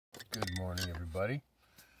Good morning, everybody.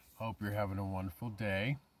 Hope you're having a wonderful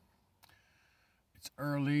day. It's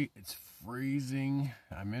early, it's freezing.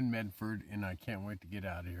 I'm in Medford and I can't wait to get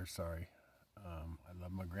out of here. Sorry. I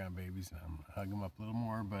love my grandbabies and I'm gonna hug them up a little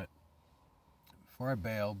more, but before I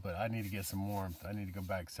bail, but I need to get some warmth. I need to go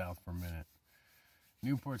back south for a minute.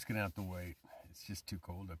 Newport's gonna have to wait. It's just too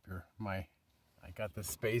cold up here. I got the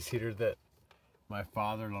space heater that my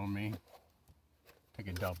father loaned me. Took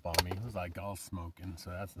a dump on me. It was like all smoking,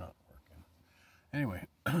 so that's not working. Anyway,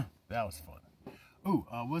 that was fun. Ooh,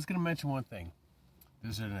 I was going to mention one thing.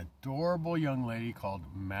 There's an adorable young lady called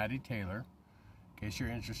Maddie Taylor. In case you're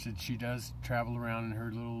interested, she does travel around in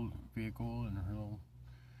her little vehicle and her little,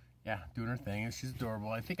 doing her thing. And she's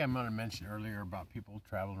adorable. I think I might have mentioned earlier about people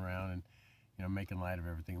traveling around and, making light of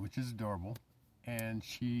everything, which is adorable. And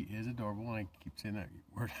she is adorable, and I keep saying that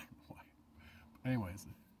word. But anyways,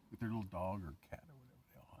 with her little dog or cat or whatever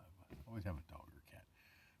they all have. I always have a dog or a cat.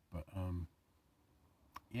 But,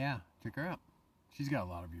 check her out. She's got a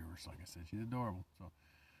lot of viewers, like I said. She's adorable. So,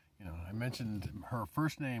 I mentioned her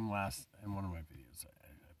first name last in one of my videos.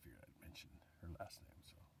 I figured I'd mention her last name,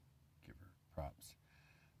 so give her props.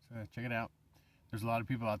 So, check it out. There's a lot of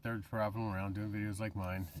people out there traveling around doing videos like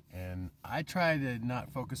mine. And I try to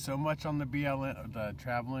not focus so much on the the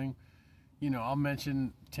traveling. I'll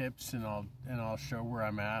mention tips and I'll show where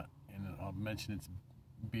I'm at, and I'll mention it's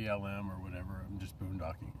BLM or whatever. I'm just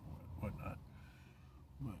boondocking or whatnot.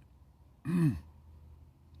 But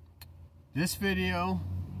this video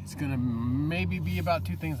is gonna maybe be about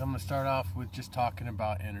two things. I'm gonna start off with just talking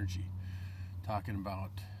about energy, talking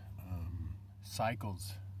about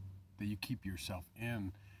cycles that you keep yourself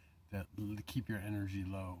in that keep your energy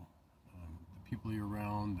low. The people you're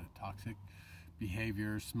around, the toxic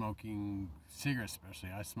behavior, smoking, cigarettes especially.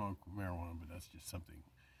 I smoke marijuana, but that's just something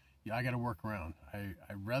I got to work around. I'd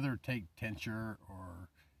rather take tincture or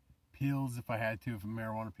pills if I had to, if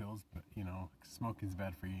marijuana pills, but smoking's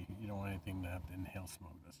bad for you. You don't want anything to have to inhale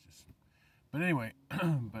smoke. That's just. But anyway,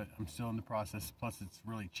 but I'm still in the process. Plus, it's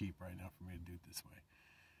really cheap right now for me to do it this way.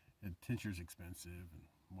 The tincture's expensive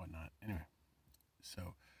and whatnot. Anyway,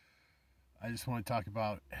 so I just want to talk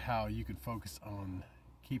about how you can focus on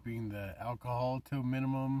keeping the alcohol to a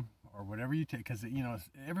minimum or whatever you take, because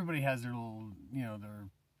everybody has their little their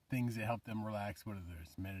things that help them relax, whether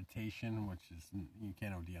it's meditation, which is, you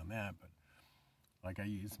can't OD on that, but like I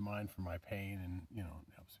use mine for my pain and it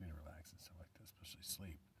helps me to relax and stuff like that, especially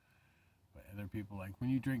sleep. But other people, like when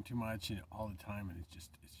you drink too much all the time, and it's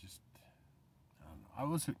just I don't know. I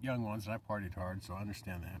was young once and I partied hard, so I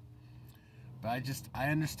understand that. But I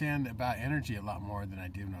understand about energy a lot more than I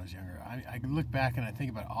did when I was younger. I look back and I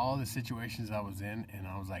think about all the situations I was in, and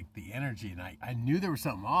I was like, the energy, and I knew there was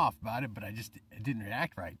something off about it, but I didn't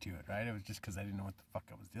react right to it, right? It was just because I didn't know what the fuck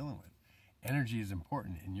I was dealing with. Energy is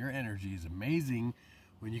important, and your energy is amazing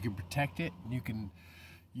when you can protect it, and you can,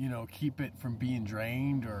 keep it from being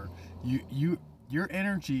drained, or your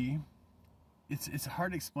energy, it's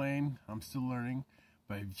hard to explain. I'm still learning.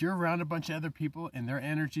 But if you're around a bunch of other people and their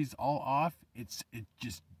energy's all off, it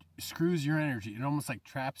just screws your energy. It almost like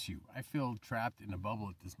traps you. I feel trapped in a bubble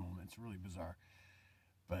at this moment. It's really bizarre.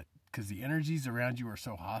 But because the energies around you are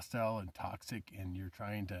so hostile and toxic, and you're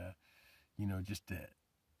trying to, just to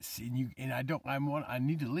see, and I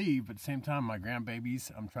need to leave, but at the same time, my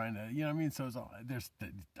grandbabies, I'm trying to, so there's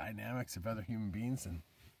the dynamics of other human beings and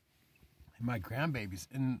my grandbabies.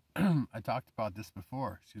 And I talked about this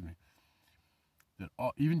before, excuse me. That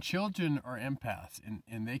even children are empaths,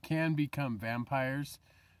 and they can become vampires,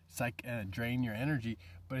 drain your energy,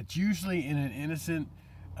 but it's usually in an innocent,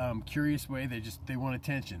 curious way. They want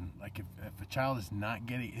attention. Like if a child is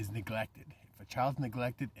neglected, if a child's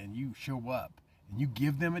neglected and you show up and you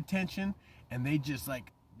give them attention, and they just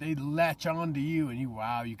they latch on to you, and you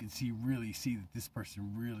can really see that this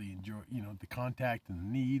person really enjoy the contact and the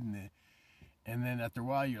need and then after a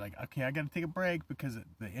while, you're like, okay, I got to take a break because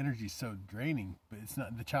the energy is so draining. But it's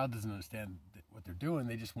not. The child doesn't understand what they're doing.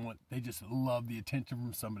 They just love the attention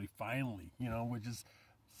from somebody. Finally, which is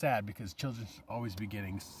sad because children should always be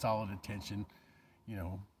getting solid attention.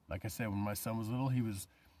 Like I said, when my son was little,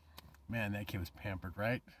 that kid was pampered,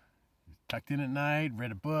 right? He was tucked in at night,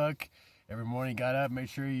 read a book. Every morning, he got up, made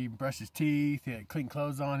sure he brushed his teeth, he had clean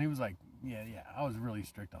clothes on. He was like, I was really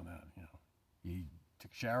strict on that. He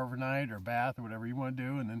took a shower overnight or a bath or whatever you want to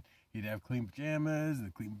do, and then he'd have clean pajamas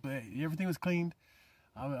and clean everything was cleaned.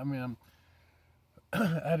 I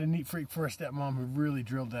had a neat freak for a stepmom who really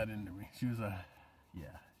drilled that into me. She was a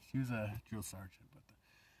drill sergeant,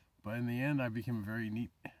 but in the end I became very neat.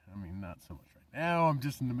 Not so much right now. I'm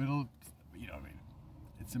just in the middle.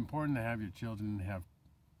 It's important to have your children have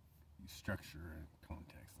structure and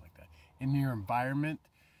context like that. in your environment.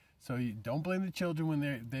 So you don't blame the children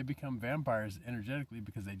when they become vampires energetically,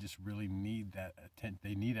 because they just really need that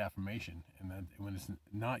they need affirmation, and then when it's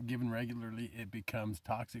not given regularly, it becomes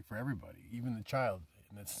toxic for everybody, even the child,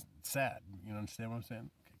 and that's sad. You understand what I'm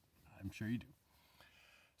saying? Okay. I'm sure you do.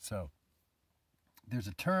 So there's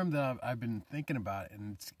a term that I've been thinking about,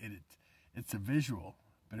 and it's a visual,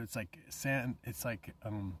 but it's like sand. It's like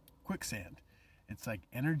quicksand. It's like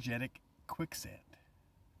energetic quicksand.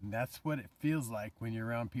 And that's what it feels like when you're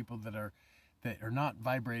around people that are not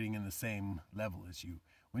vibrating in the same level as you.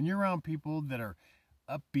 When you're around people that are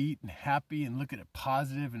upbeat and happy and look at it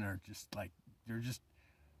positive and are just like, they're just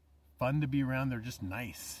fun to be around. They're just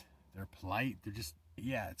nice. They're polite. They're just,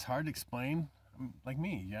 yeah, it's hard to explain. Like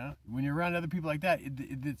me, yeah. When you're around other people like that,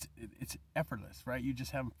 it's effortless, right? You just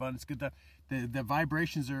having fun. It's good. The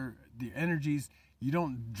vibrations are the energies. You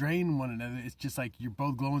don't drain one another. It's just like you're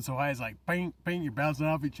both glowing so high. It's like bang, bang. You're bouncing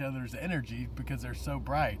off each other's energy because they're so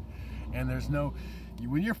bright. And there's no,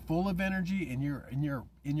 when you're full of energy and you're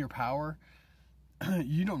in your power,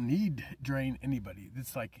 you don't need to drain anybody.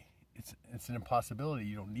 It's like it's an impossibility.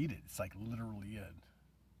 You don't need it. It's like literally a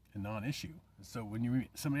non-issue. So when you meet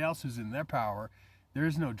somebody else who's in their power, there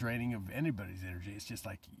is no draining of anybody's energy. It's just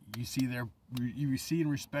like you see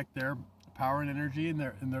and respect their power and energy and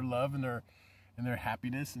their love and their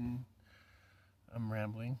happiness. And I'm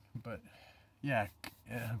rambling, but yeah,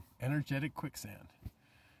 energetic quicksand.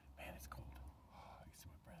 Man, it's cold. Oh, I can see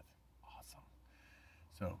my breath. Awesome.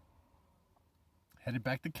 So headed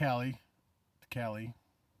back to Cali.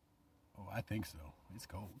 Oh, I think so. It's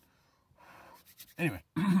cold. Anyway,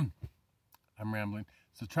 I'm rambling.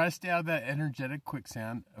 So try to stay out of that energetic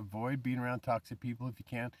quicksand. Avoid being around toxic people if you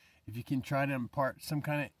can. If you can try to impart some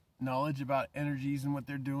kind of knowledge about energies and what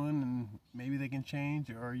they're doing, and maybe they can change,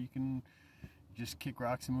 or you can just kick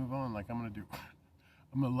rocks and move on like I'm going to do.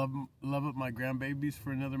 I'm going to love up my grandbabies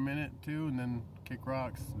for another minute, too, and then kick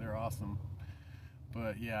rocks. They're awesome.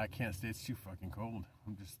 But, yeah, I can't stay. It's too fucking cold.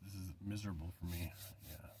 This is miserable for me.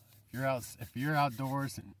 Yeah. If you're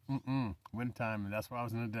outdoors, winter time, and that's why I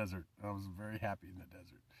was in the desert. I was very happy in the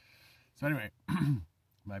desert. So anyway,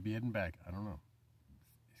 might be heading back. I don't know.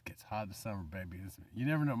 It gets hot in the summer, baby. You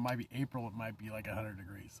never know. It might be April. It might be like 100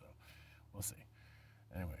 degrees. So we'll see.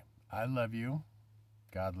 Anyway, I love you.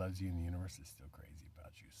 God loves you, and the universe is still crazy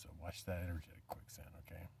about you. So watch that energetic quicksand,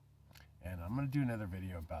 okay? And I'm going to do another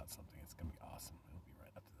video about something. It's going to be awesome. It'll be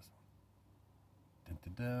right after this one.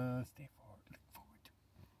 Dun, dun, dun. Stay forward. Look forward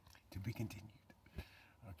to be continued.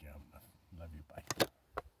 Okay, I'm enough. Love you. Bye.